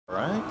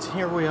Alright,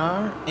 here we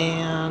are,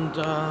 and,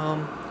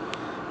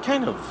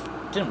 kind of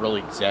didn't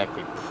really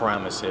exactly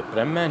promise it, but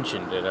I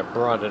mentioned it, I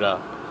brought it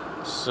up,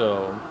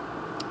 so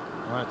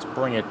let's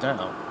bring it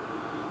down.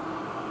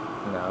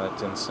 No, that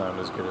didn't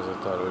sound as good as I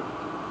thought it would.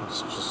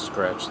 Let's just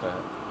scratch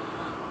that.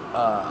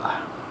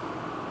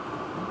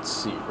 Let's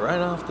see,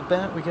 right off the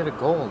bat, we get a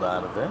gold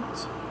out of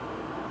it.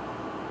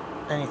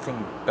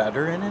 Anything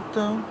better in it,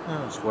 though?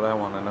 That's what I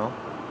want to know.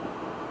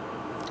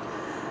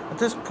 At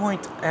this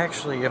point,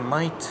 actually, it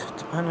might,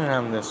 depending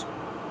on this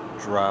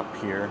drop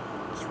here,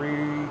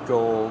 3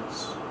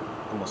 golds,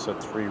 almost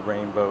said 3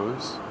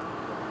 rainbows.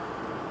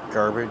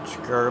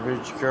 Garbage,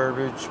 garbage,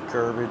 garbage,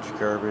 garbage,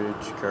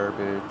 garbage,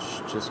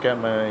 garbage. Just got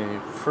my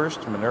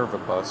first Minerva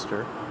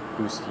Buster,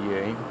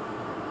 Bustier.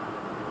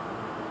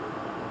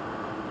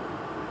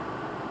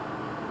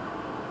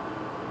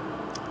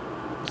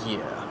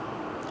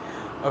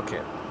 Yeah.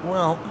 Okay,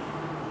 well,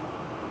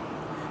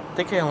 I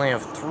think I only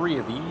have 3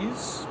 of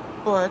these.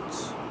 But,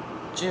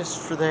 just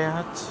for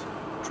that,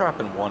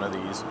 dropping one of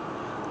these.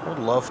 I would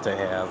love to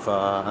have,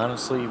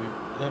 honestly,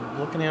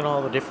 looking at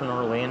all the different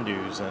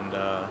Orlandos, and,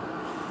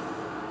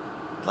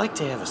 I'd like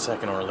to have a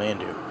second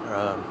Orlando,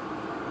 a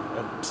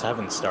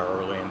 7-star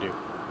Orlando.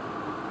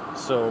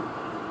 So,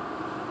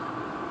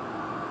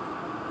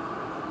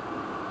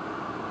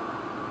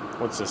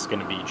 what's this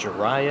gonna be,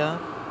 Jiraiya?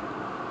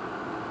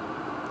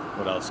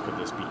 What else could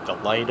this be,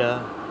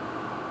 Delita?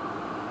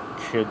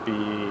 Could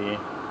be...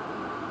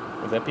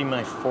 Would that be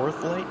my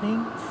 4th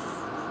lightning?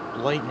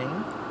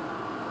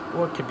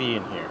 What could be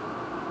in here?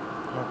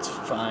 Let's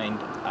find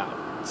out.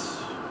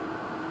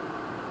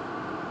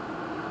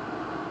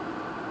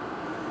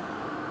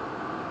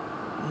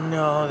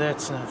 No,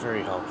 that's not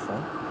very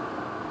helpful.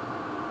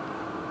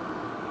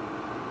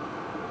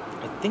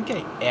 I think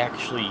I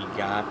actually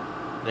got...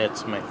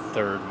 That's my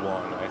 3rd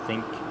one. I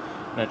think...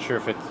 I'm not sure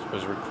if it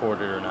was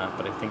recorded or not,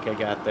 but I think I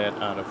got that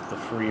out of the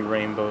free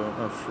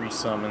rainbow, free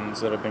summons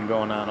that have been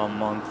going on all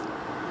month.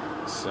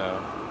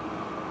 So,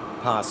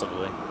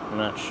 possibly. I'm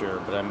not sure,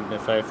 but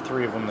if I have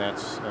 3 of them,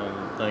 that's,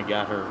 I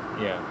got her,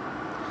 yeah.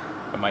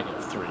 I might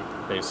have 3,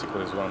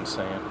 basically, is what I'm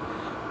saying.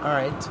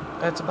 Alright,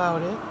 that's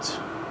about it.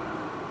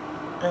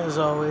 As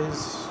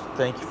always,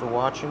 thank you for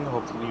watching.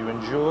 Hopefully you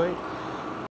enjoyed.